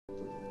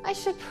I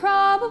should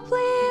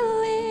probably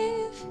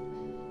leave.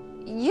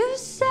 You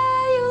say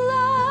you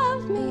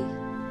love me.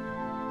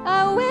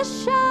 I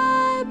wish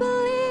I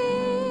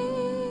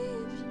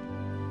believed.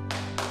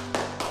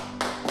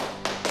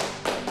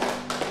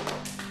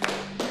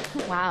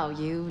 Wow,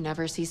 you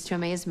never cease to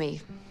amaze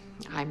me.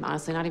 I'm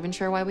honestly not even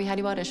sure why we had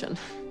you audition.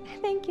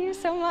 Thank you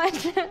so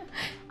much.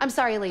 I'm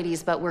sorry,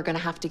 ladies, but we're gonna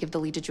have to give the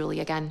lead to Julie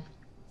again.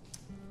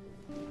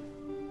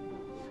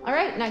 All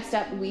right, next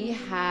up we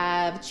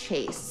have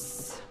Chase.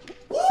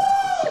 Woo!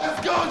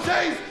 Let's go,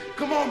 Chase!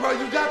 Come on, bro,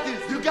 you got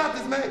this. You got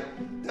this, man.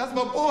 That's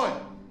my boy.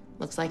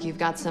 Looks like you've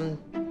got some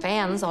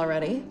fans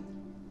already.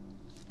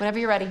 Whenever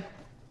you're ready.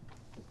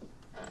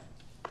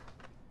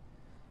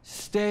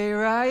 Stay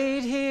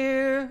right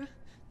here.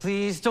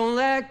 Please don't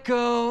let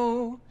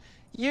go.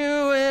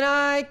 You and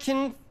I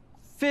can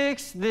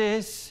fix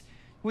this.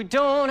 We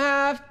don't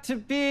have to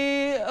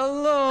be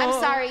alone. I'm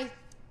sorry.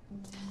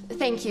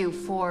 Thank you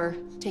for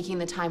taking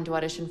the time to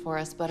audition for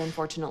us, but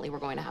unfortunately we're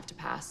going to have to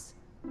pass.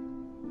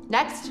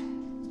 Next.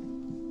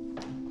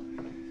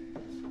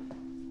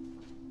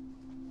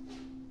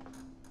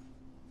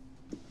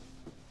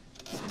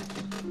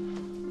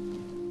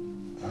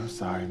 I'm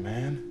sorry,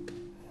 man.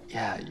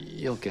 Yeah,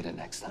 you'll get it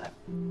next time.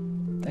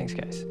 Thanks,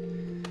 guys.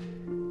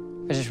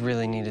 I just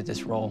really needed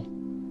this role.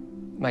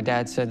 My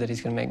dad said that he's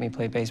gonna make me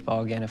play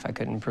baseball again if I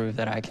couldn't prove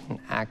that I can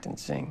act and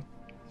sing.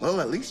 Well,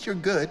 at least you're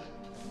good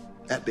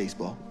at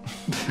baseball.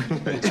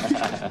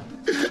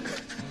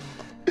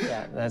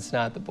 Yeah, that's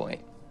not the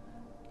point.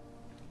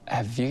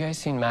 Have you guys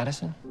seen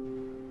Madison?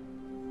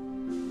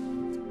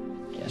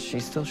 Yeah,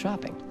 she's still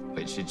shopping.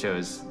 Wait, she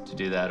chose to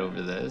do that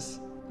over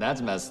this?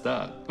 That's messed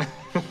up.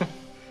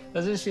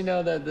 Doesn't she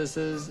know that this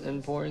is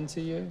important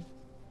to you?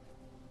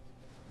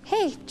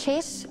 Hey,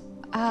 Chase.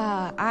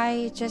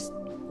 I just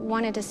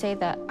wanted to say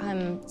that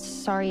I'm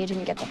sorry you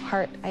didn't get the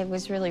part. I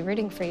was really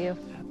rooting for you.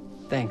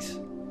 Thanks.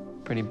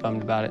 Pretty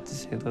bummed about it, to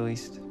say the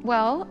least.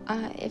 Well,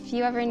 if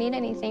you ever need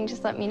anything,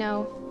 just let me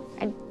know.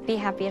 I'd be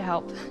happy to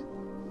help.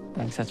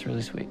 Thanks, that's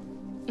really sweet.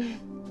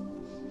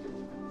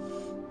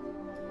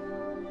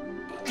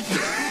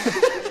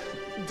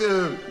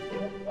 Dude.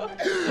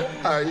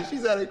 All right,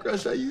 she's had a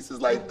crush on you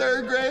since like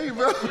 3rd grade,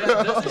 bro.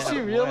 Yeah, doesn't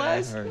she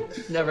realize?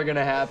 Never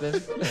gonna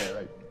happen. Yeah,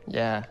 right.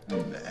 Yeah.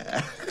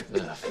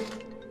 Nah.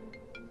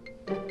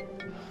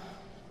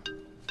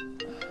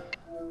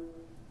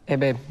 Hey,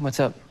 babe, what's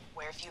up?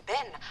 Where have you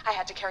been? I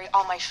had to carry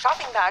all my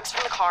shopping bags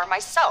from the car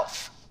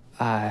myself.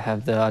 I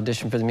have the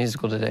audition for the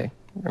musical today,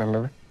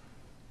 remember?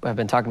 I've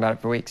been talking about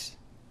it for weeks.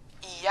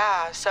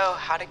 Yeah, so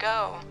how'd it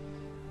go?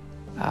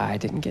 I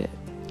didn't get it.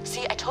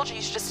 See, I told you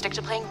you should just stick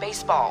to playing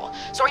baseball.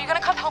 So are you gonna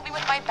come help me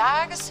with my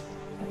bags?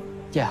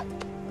 Yeah,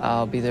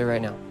 I'll be there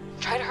right now.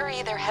 Try to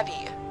hurry, they're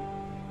heavy.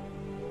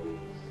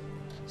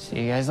 See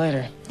you guys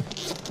later.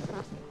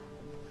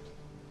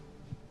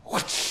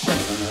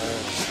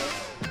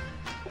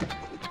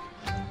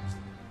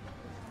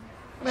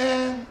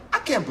 Man, I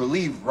can't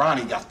believe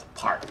Ronnie got the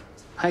part.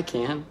 I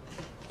can.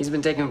 He's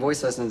been taking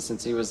voice lessons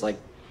since he was like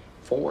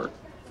 4.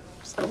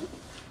 So.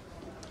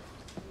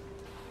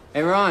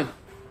 Hey, Ron.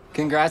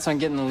 Congrats on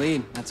getting the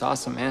lead. That's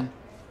awesome, man.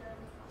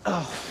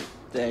 Oh,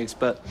 thanks,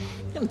 but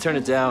I'm gonna turn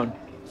it down.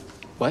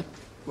 What?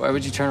 Why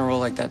would you turn a role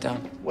like that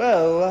down?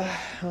 Well,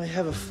 I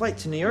have a flight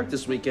to New York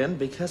this weekend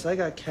because I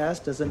got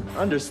cast as an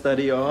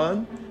understudy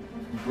on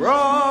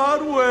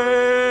Broadway.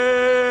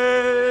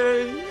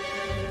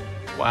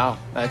 Wow,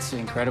 that's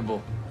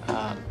incredible.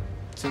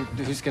 So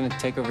who's gonna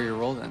take over your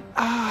role then?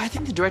 I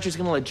think the director's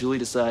gonna let Julie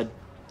decide.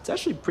 It's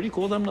actually pretty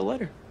cool of them to let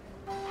her.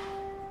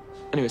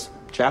 Anyways,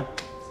 ciao.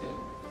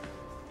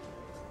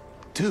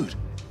 Dude,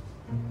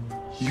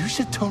 you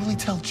should totally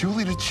tell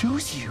Julie to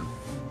choose you.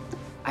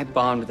 I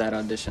bombed that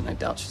audition. I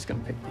doubt she's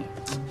gonna pick me.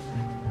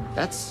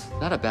 That's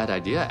not a bad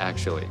idea,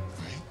 actually.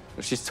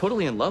 She's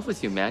totally in love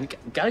with you, man.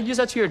 Gotta use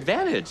that to your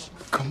advantage.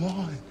 Come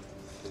on.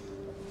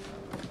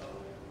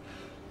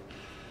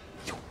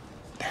 Yo,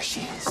 there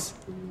she is.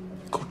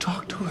 Go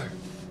talk to her.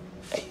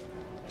 Hey,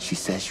 she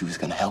said she was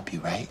gonna help you,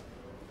 right?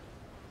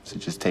 So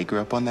just take her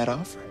up on that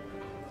offer,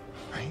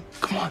 right?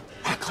 Come on,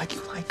 act like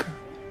you like her.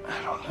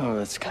 I don't know.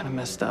 That's kind of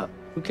messed up.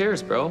 Who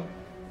cares, bro?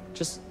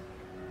 Just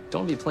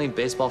don't be playing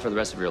baseball for the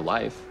rest of your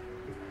life.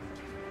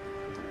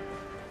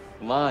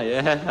 Come on,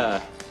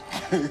 yeah.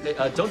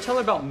 Hey, don't tell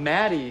her about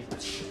Maddie.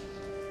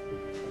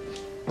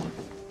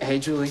 Hey,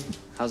 Julie.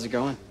 How's it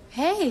going?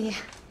 Hey,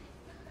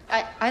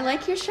 I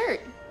like your shirt.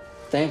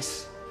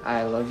 Thanks.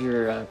 I love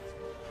your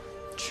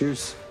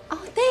shoes.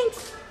 Oh,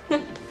 thanks.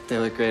 They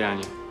look great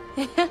on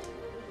you.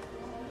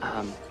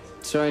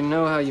 So I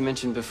know how you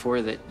mentioned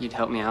before that you'd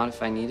help me out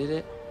if I needed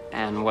it.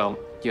 And, well,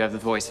 you have the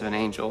voice of an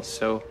angel,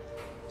 so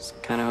I was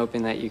kind of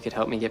hoping that you could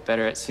help me get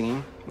better at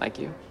singing, like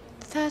you.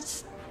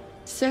 That's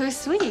so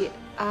sweet.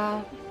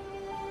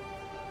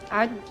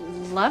 I'd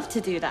love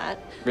to do that.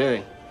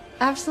 Really?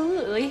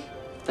 Absolutely.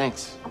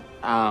 Thanks.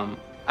 I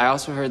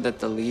also heard that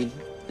the lead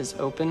is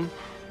open.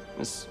 I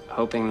was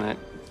hoping that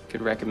you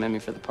could recommend me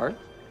for the part.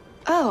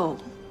 Oh.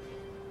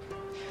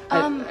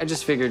 I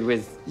just figured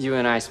with you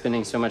and I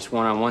spending so much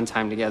one-on-one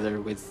time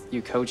together, with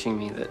you coaching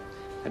me, that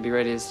I'd be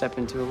ready to step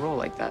into a role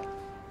like that.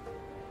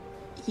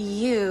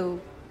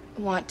 You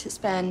want to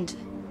spend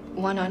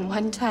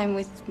one-on-one time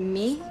with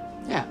me?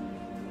 Yeah.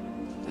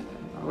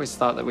 I always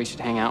thought that we should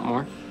hang out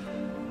more.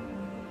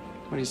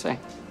 What do you say?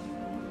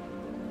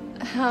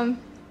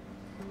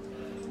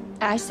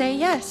 I say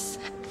yes.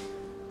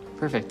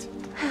 Perfect.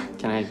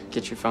 Can I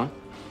get your phone?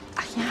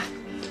 Yeah.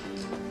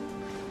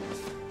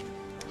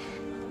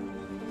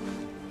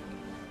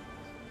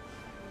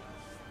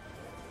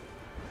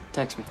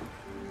 Text me.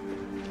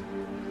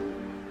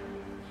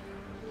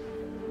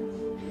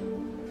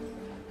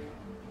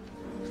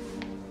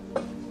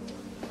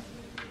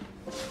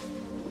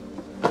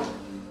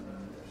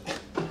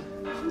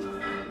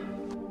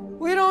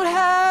 We don't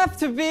have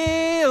to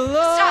be alone.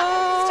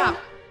 Stop!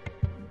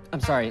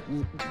 I'm sorry.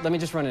 Let me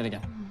just run it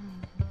again.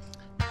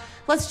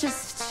 Let's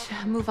just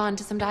move on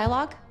to some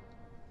dialogue.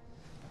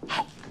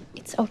 Hey,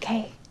 it's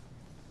okay.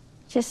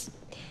 Just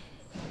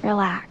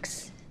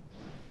relax.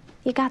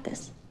 You got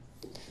this.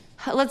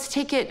 Let's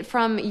take it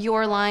from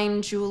your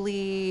line,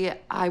 Julie.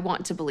 I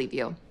want to believe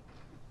you.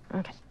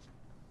 Okay.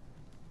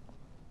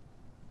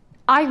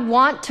 I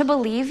want to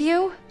believe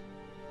you,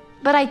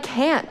 but I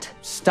can't.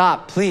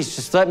 Stop, please.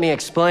 Just let me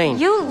explain.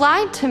 You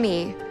lied to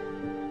me.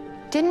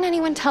 Didn't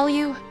anyone tell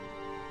you?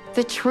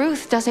 The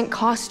truth doesn't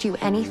cost you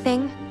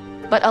anything,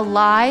 but a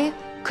lie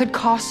could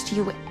cost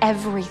you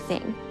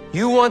everything.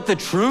 You want the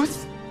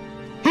truth?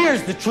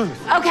 Here's the truth.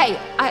 Okay,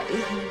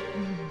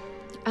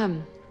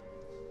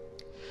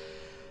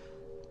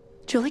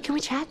 Julie, can we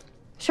chat?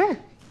 Sure.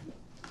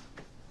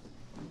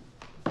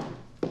 Are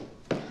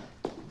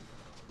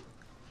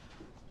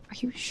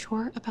you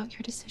sure about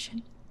your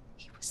decision?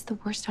 He was the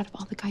worst out of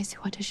all the guys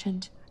who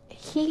auditioned.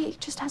 He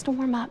just has to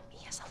warm up.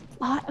 He has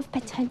a lot of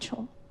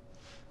potential.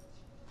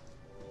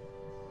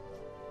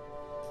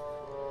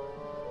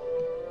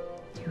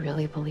 You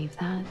really believe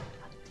that?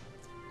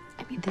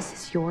 I mean, this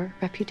is your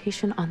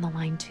reputation on the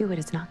line, too. It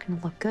is not going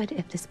to look good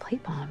if this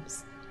plate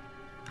bombs.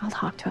 I'll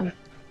talk to him.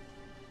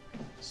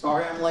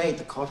 Sorry I'm late.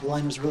 The coffee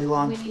line was really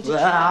long. We need to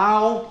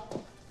Ow!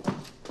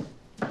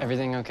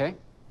 Everything okay?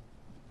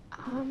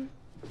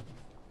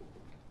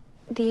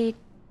 The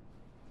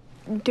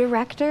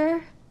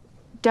director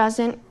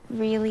doesn't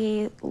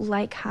really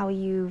like how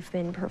you've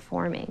been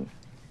performing.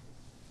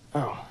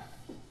 Oh.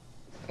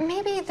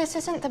 Maybe this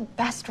isn't the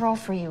best role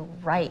for you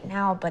right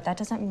now, but that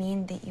doesn't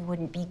mean that you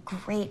wouldn't be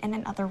great in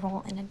another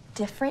role in a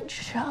different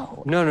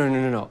show.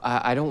 No.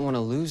 I don't want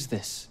to lose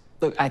this.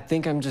 Look, I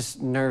think I'm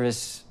just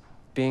nervous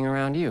being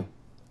around you.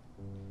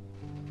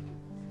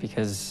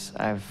 Because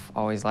I've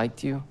always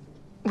liked you.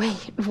 Wait,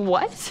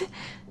 what?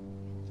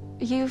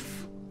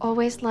 You've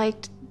always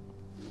liked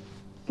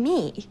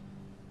me.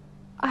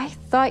 I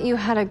thought you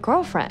had a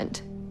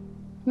girlfriend.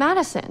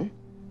 Madison.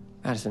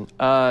 Madison,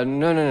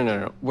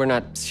 no. We're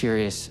not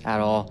serious at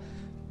all.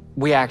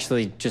 We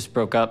actually just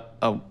broke up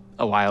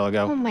a while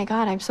ago. Oh my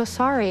God, I'm so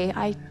sorry.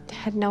 I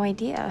had no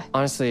idea.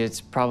 Honestly,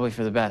 it's probably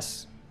for the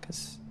best,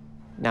 because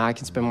now I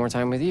can spend more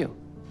time with you.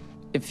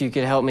 If you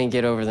could help me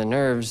get over the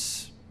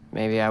nerves,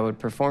 maybe I would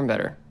perform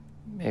better.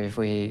 Maybe if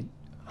we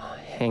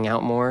hang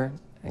out more,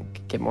 I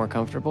could get more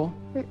comfortable.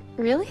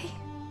 Really?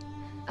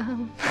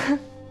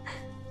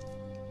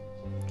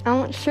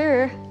 I'm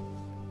sure.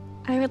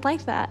 I would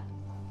like that.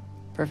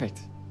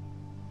 Perfect.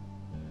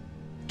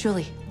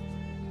 Julie,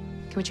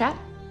 can we chat?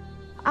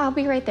 I'll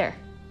be right there.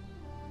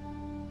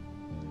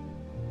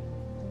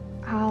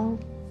 I'll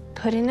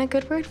put in a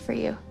good word for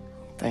you.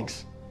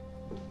 Thanks.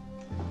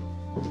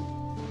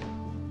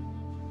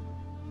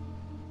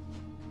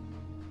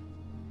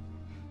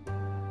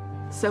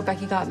 So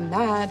Becky got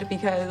mad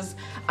because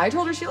I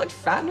told her she looked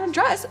fat in her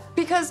dress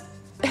because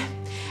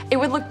it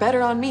would look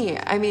better on me.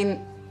 I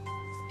mean,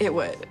 it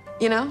would,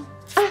 you know?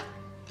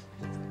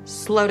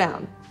 Slow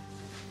down.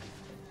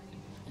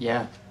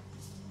 Yeah.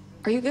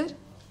 Are you good?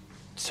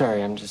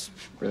 Sorry, I'm just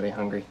really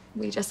hungry.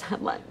 We just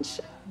had lunch.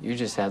 You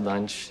just had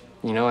lunch.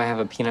 You know I have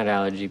a peanut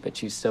allergy,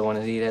 but you still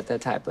want to eat at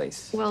that Thai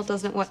place. Well,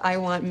 doesn't what I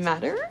want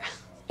matter?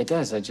 It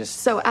does,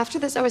 So after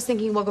this, I was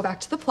thinking we'll go back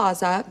to the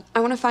plaza. I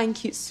want to find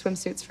cute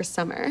swimsuits for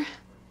summer.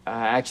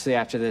 Actually,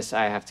 after this,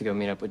 I have to go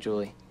meet up with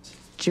Julie.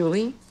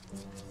 Julie?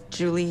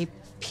 Julie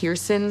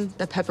Pearson,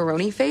 the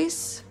pepperoni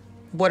face?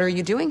 What are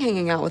you doing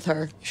hanging out with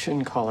her? You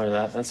shouldn't call her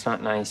that. That's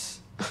not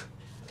nice.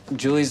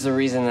 Julie's the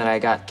reason that I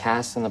got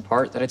cast in the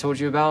part that I told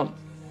you about.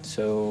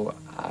 So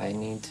I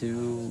need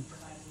to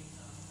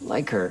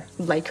like her.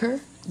 Like her?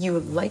 You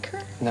like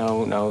her?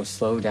 No,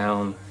 slow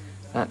down.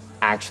 Not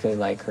actually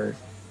like her.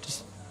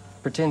 Just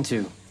pretend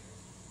to.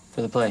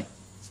 For the play.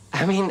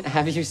 I mean,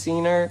 have you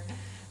seen her?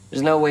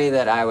 There's no way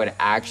that I would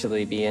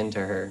actually be into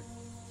her.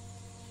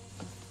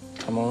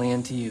 I'm only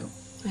into you.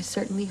 I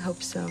certainly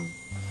hope so.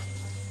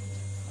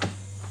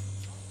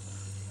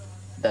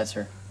 That's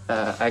her.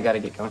 I gotta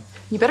get going.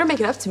 You better make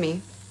it up to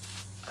me.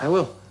 I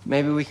will.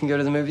 Maybe we can go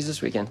to the movies this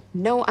weekend.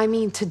 No, I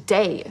mean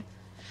today.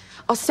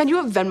 I'll send you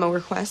a Venmo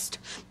request.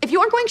 If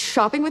you aren't going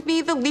shopping with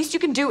me, the least you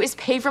can do is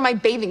pay for my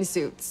bathing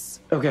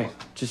suits. Okay,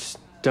 just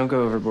Don't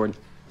go overboard.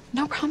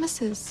 No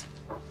promises.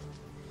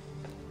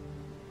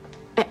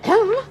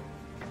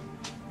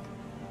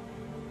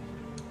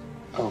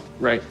 Oh,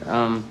 right.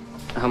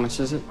 How much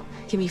is it?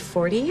 Give me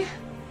 40.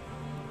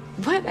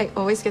 What? I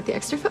always get the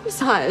extra foot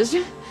massage.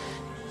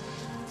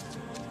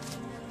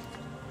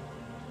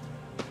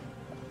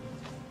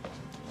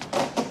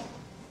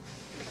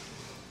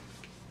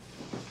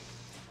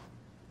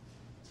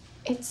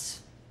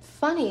 It's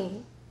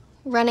funny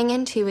running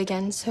into you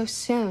again so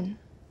soon.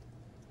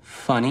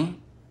 Funny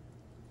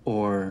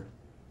or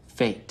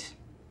fate?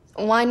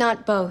 Why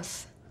not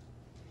both?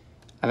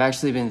 I've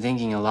actually been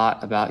thinking a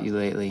lot about you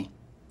lately.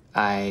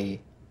 I'm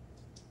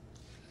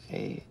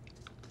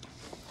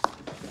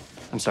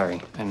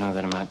sorry. I know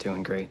that I'm not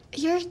doing great.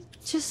 You're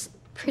just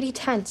pretty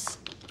tense.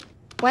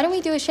 Why don't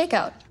we do a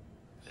shakeout?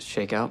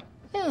 Shakeout?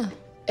 Yeah.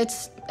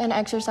 It's an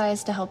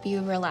exercise to help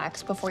you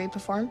relax before you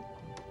perform.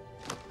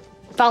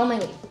 Follow my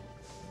lead.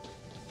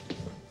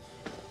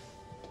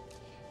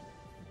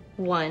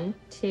 1,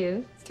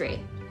 2, 3.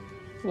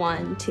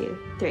 1, 2,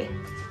 3.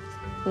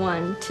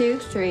 1, 2,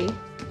 3.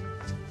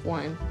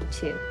 1,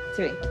 2,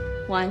 3.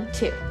 1,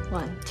 2,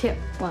 1, 2,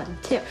 1,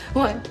 2,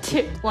 1,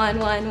 2, 1,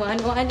 1, 1,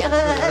 1.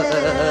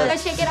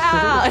 Shake it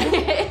out.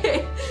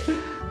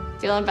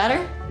 Feeling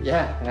better?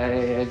 Yeah,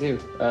 I do.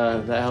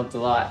 That helped a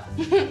lot.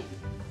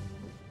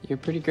 You're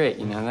pretty great,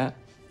 you know that?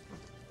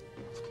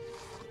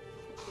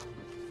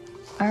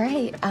 All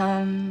right,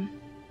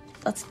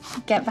 let's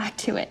get back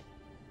to it.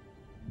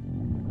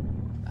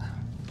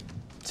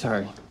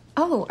 Sorry.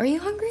 Oh, are you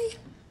hungry?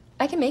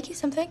 I can make you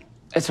something.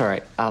 It's all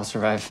right. I'll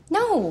survive.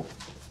 No,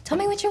 tell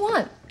me what you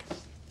want.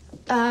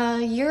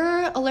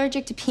 You're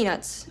allergic to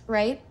peanuts,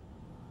 right?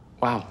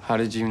 Wow, how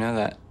did you know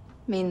that?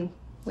 I mean,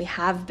 we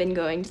have been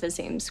going to the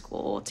same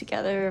school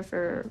together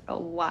for a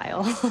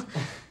while.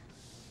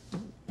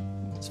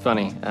 It's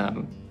funny.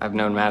 I've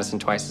known Madison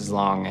twice as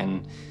long,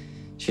 and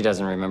she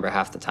doesn't remember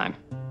half the time.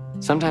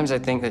 Sometimes I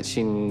think that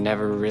she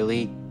never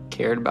really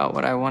cared about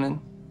what I wanted.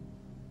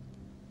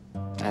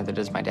 Neither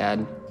does my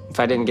dad. If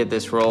I didn't get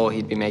this role,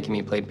 he'd be making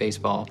me play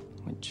baseball,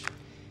 which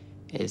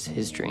is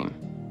his dream,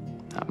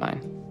 not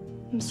mine.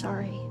 I'm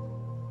sorry.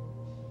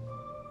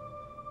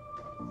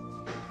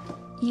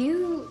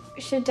 You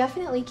should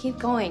definitely keep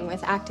going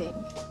with acting,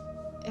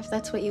 if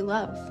that's what you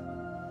love.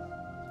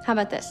 How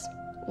about this?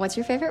 What's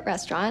your favorite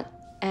restaurant?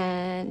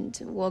 And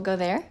we'll go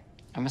there.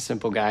 I'm a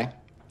simple guy.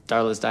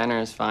 Darla's Diner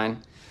is fine.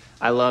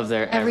 I love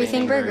their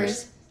Everything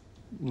burgers.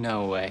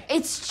 No way.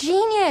 It's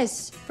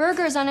genius!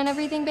 Burgers on an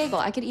everything bagel.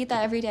 I could eat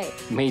that every day.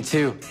 Me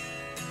too.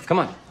 Come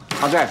on,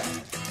 I'll drive.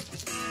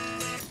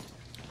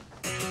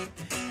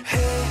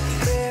 Hey,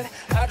 babe,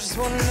 I just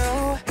wanna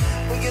know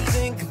what you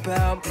think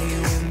about me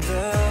when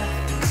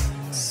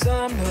the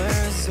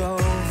summer's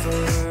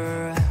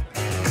over.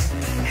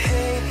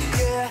 Hey,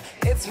 yeah,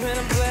 it's been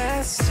a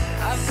blast.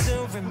 I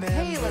still remember.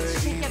 Hey,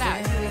 let's shake it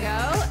out. Here we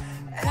go.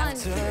 1,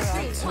 2,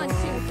 3. 1, 2,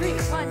 3.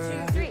 1,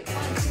 2, 3.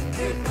 1, 2,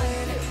 3.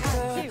 1,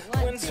 2,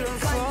 1, 2, 1, 2,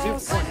 1, 2,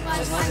 1,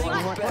 1, 1,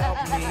 1, 1. About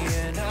me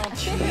and I'll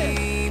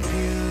keep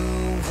you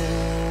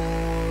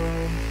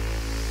warm.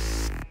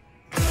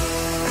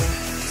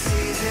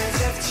 Seasons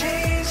have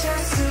changed, I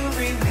still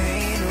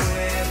remain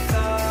with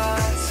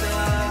thoughts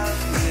of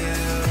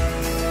you.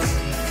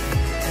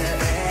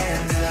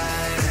 And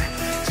I'm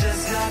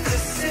just not the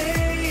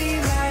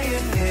same, I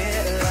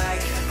admit,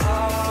 like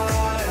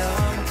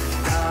autumn.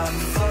 I'm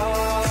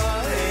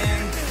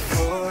falling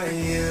for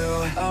you.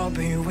 I'll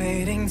be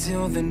waiting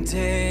till the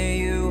day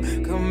you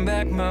come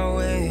back my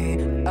way.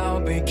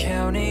 I'll be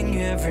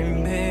counting every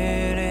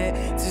minute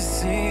to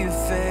see your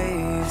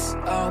face.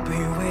 I'll be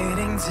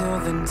waiting till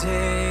the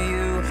day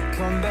you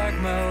come back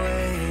my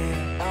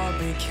way. I'll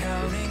be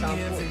counting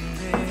every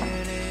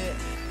minute.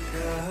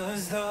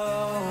 'Cause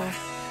though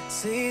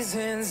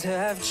seasons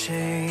have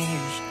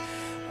changed,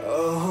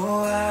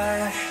 oh,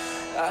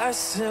 I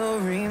still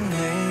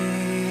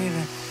remain.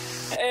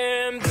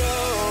 And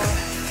though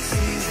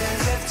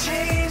seasons have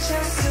changed,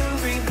 I still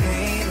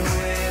remain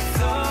with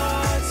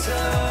thoughts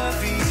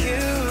of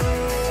you.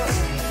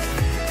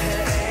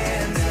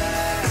 And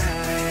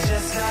I'm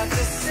just not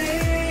the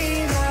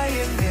same, I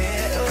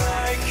admit,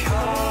 like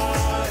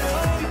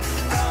autumn.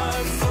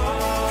 I'm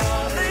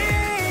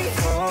falling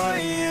for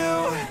you.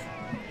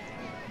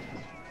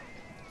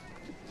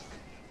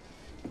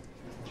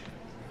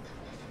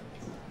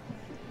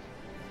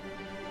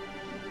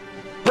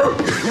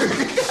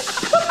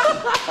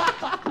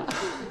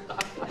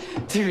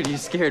 Dude, you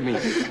scared me.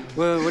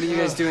 What are you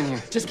guys doing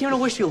here? Just came to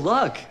wish you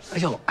luck.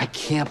 Yo, I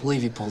can't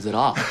believe you pulled it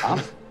off.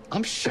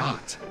 I'm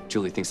shocked.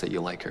 Julie thinks that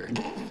you like her.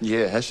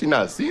 Yeah, has she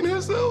not seen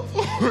herself?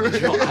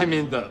 Yo, I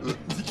mean the.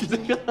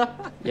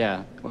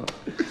 Yeah,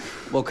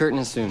 well, curtain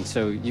is soon,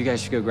 so you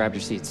guys should go grab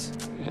your seats.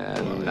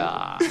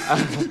 Nah.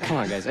 Come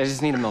on, guys, I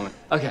just need a moment.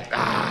 Okay. Okay.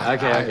 All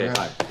Okay.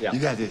 right. Yeah. You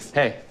got this.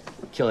 Hey,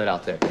 kill it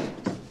out there.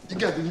 You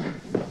got this.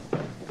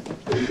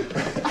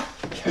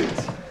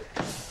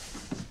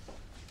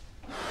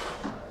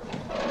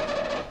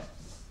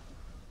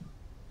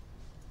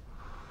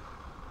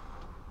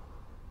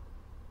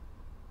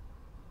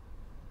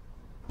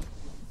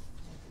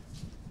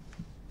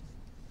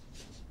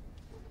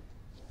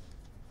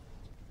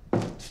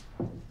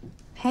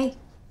 Hey.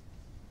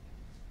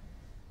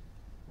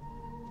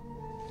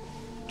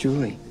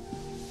 Julie.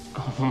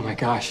 Oh my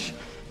gosh.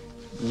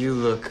 You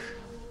look...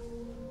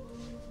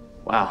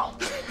 Wow.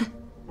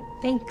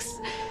 Thanks.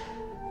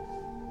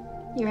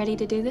 You ready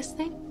to do this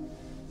thing?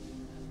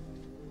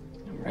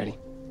 I'm ready.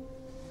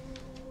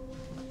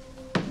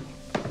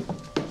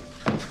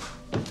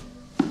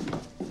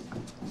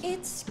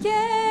 It's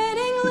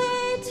getting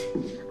late.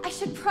 I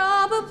should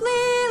probably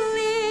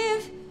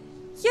leave.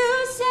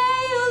 You say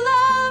you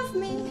love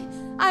me.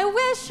 I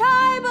wish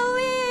I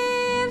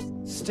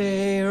believed.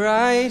 Stay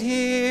right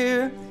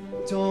here,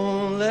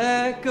 don't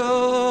let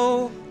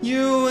go.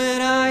 You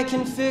and I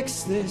can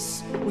fix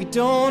this. We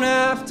don't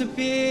have to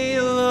be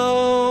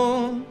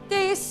alone.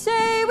 They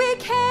say we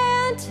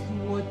can't.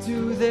 What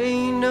do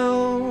they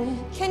know?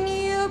 Can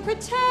you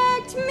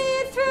protect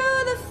me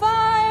through the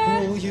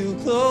fire? Pull you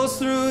close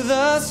through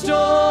the storm.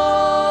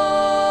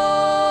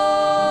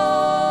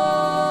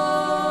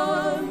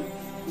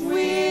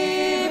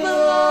 We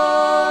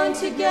belong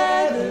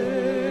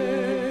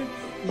together.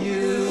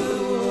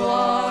 You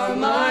are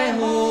my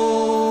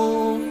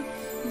home.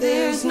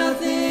 There's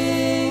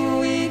nothing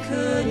we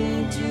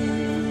couldn't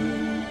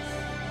do.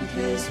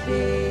 Because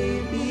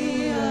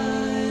baby, I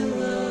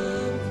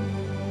love you.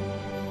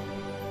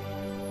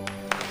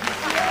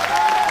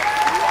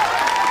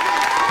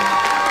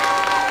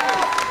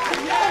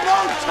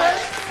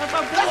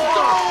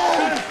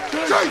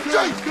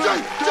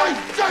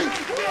 Jay!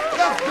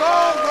 Let's go,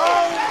 bro!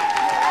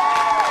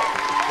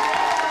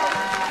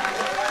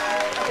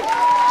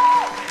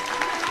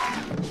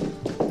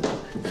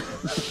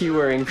 You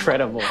were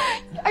incredible.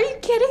 Are you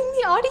kidding?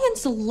 The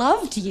audience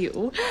loved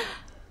you.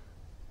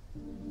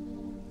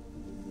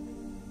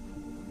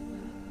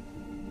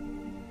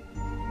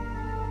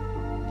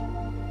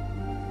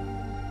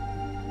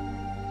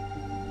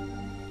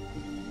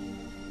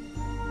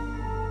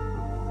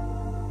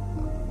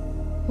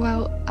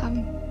 Well,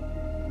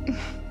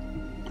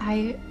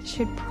 I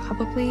should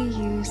probably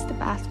use the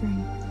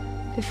bathroom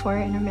before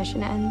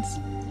intermission ends,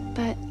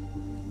 but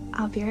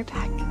I'll be right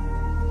back.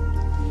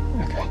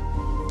 Okay.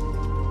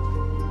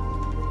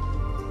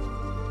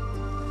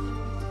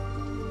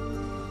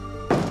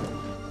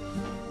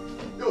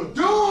 Yo,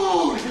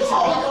 dude! You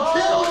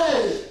killed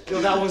it!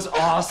 Yo, that was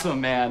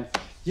awesome, man.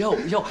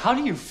 Yo, how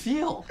do you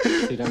feel?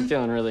 Dude, I'm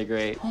feeling really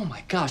great. Oh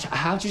my gosh,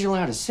 how did you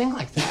learn how to sing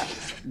like that?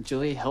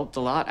 Julie helped a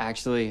lot,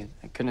 actually.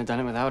 I couldn't have done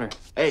it without her.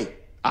 Hey,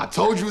 I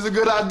told you it was a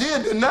good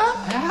idea, didn't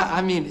I? Yeah,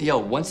 I mean, yo,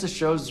 once the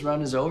show's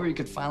run is over, you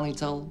could finally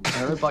tell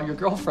her about your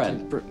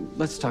girlfriend.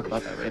 Let's talk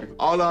about that later.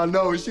 All I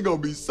know is she gonna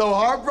be so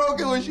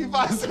heartbroken when she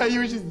finds out you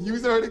were just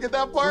using her to get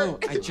that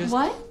part. Bro, I just...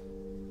 What?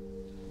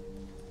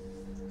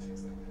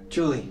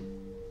 Julie.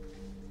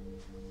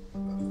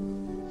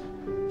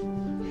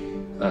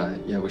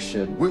 Yeah, we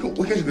should. We're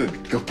gonna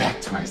go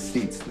back to our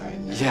seats tonight.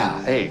 Yeah,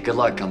 hey, good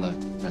luck on the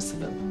rest of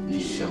the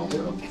show.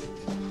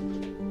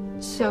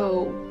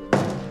 So,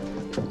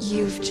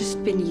 you've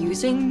just been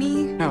using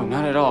me? No,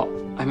 not at all.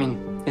 I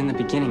mean, in the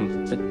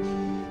beginning, but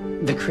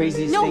the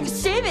craziest No, thing...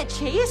 save it,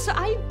 Chase.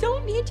 I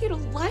don't need you to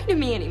lie to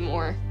me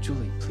anymore.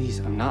 Julie, please,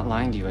 I'm not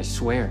lying to you, I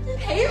swear.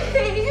 Hey,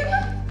 babe.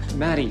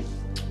 Maddie,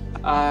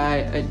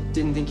 I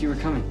didn't think you were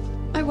coming.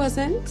 I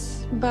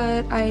wasn't,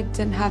 but I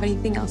didn't have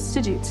anything else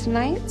to do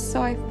tonight,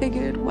 so I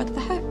figured, what the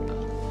heck?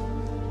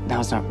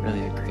 Now's not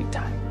really a great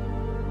time.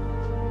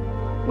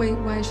 Wait,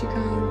 why is she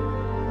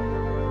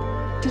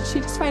crying? Did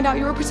she just find out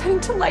you were pretending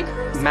to like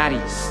her?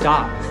 Maddie,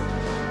 stop.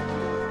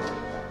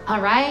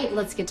 All right,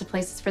 let's get to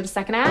places for the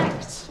second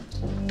act.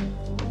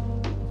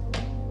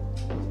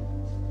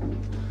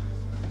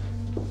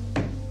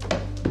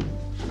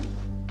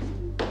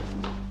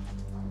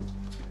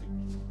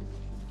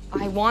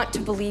 I want to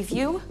believe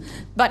you,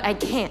 but I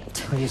can't.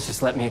 Please,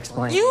 just let me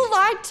explain. You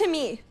lied to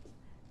me.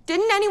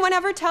 Didn't anyone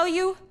ever tell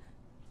you?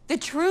 The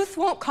truth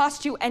won't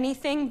cost you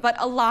anything, but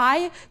a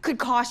lie could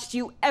cost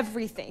you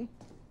everything.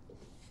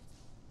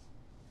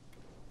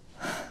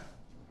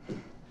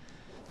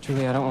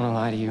 Julie, I don't want to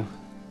lie to you.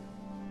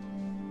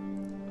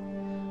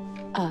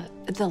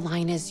 The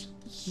line is,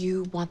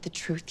 you want the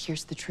truth,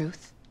 here's the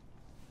truth.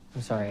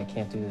 I'm sorry, I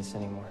can't do this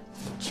anymore.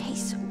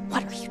 Chase,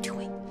 what are you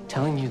doing?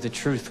 Telling you the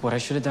truth, what I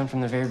should have done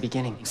from the very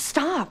beginning.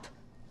 Stop.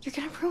 You're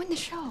gonna ruin the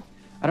show.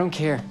 I don't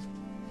care.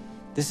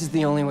 This is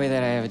the only way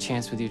that I have a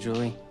chance with you,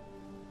 Julie.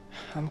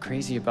 I'm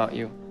crazy about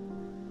you.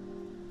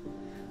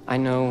 I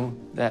know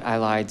that I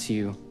lied to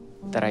you,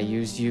 that I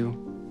used you,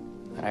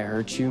 that I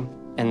hurt you,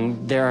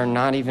 and there are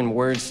not even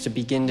words to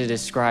begin to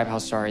describe how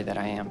sorry that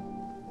I am.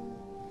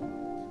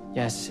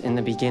 Yes, in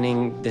the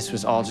beginning, this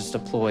was all just a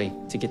ploy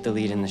to get the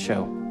lead in the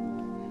show.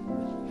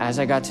 As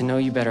I got to know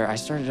you better, I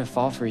started to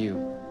fall for you.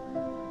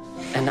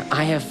 And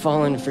I have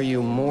fallen for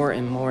you more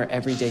and more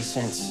every day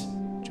since.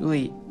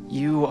 Julie,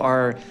 you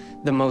are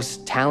the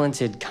most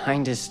talented,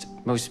 kindest,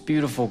 most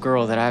beautiful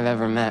girl that I've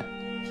ever met.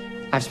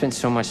 I've spent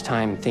so much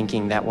time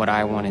thinking that what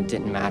I wanted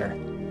didn't matter,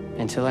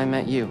 until I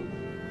met you.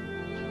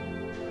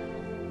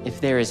 If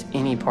there is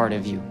any part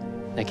of you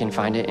that can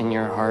find it in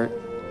your heart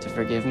to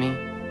forgive me,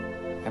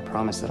 I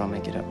promise that I'll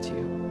make it up to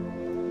you.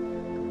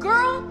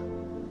 Girl,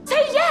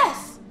 say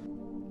yes!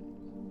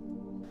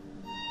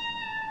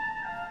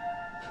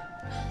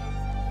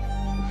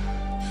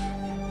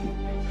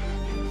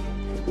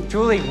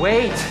 Julie,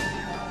 wait!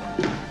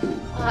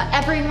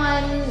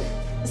 Everyone,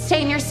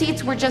 stay in your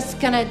seats. We're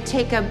just gonna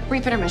take a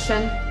brief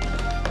intermission.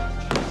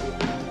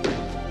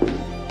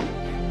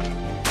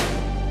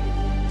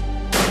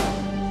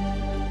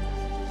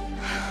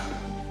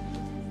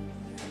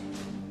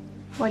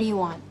 What do you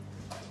want?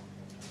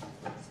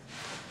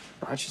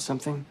 Brought you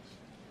something?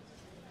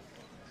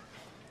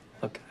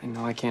 Look, I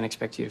know I can't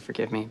expect you to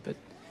forgive me, but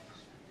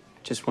I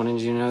just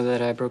wanted you to know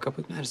that I broke up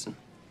with Madison.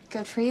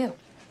 Good for you.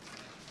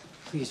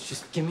 Please,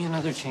 just give me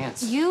another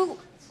chance. You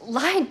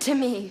lied to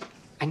me.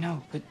 I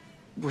know, but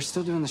we're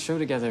still doing the show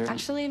together.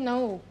 Actually,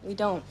 no, we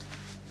don't.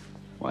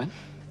 What?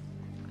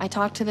 I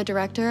talked to the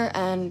director,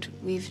 and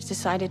we've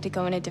decided to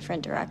go in a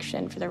different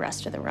direction for the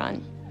rest of the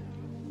run.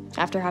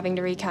 After having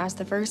to recast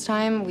the first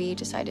time, we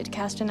decided to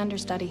cast an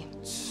understudy.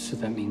 So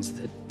that means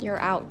that...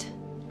 You're out.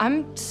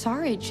 I'm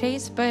sorry,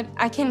 Chase, but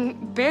I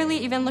can barely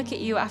even look at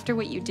you after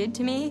what you did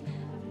to me,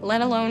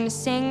 let alone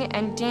sing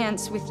and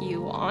dance with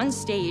you on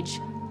stage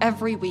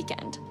every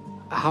weekend.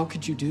 How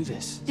could you do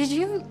this? Did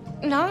you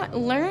not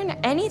learn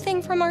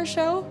anything from our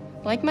show?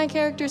 Like my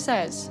character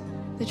says,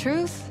 the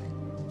truth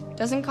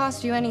doesn't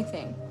cost you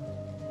anything.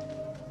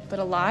 But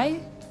a lie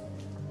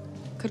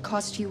could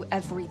cost you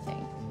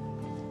everything.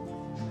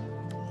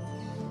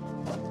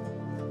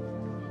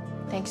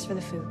 Thanks for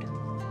the food.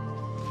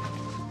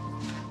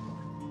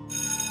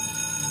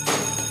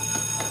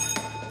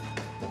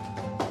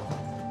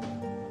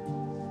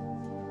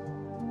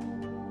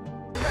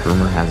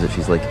 Rumor has it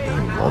she's like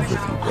in love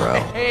with you, bro.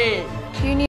 Hey! Do you need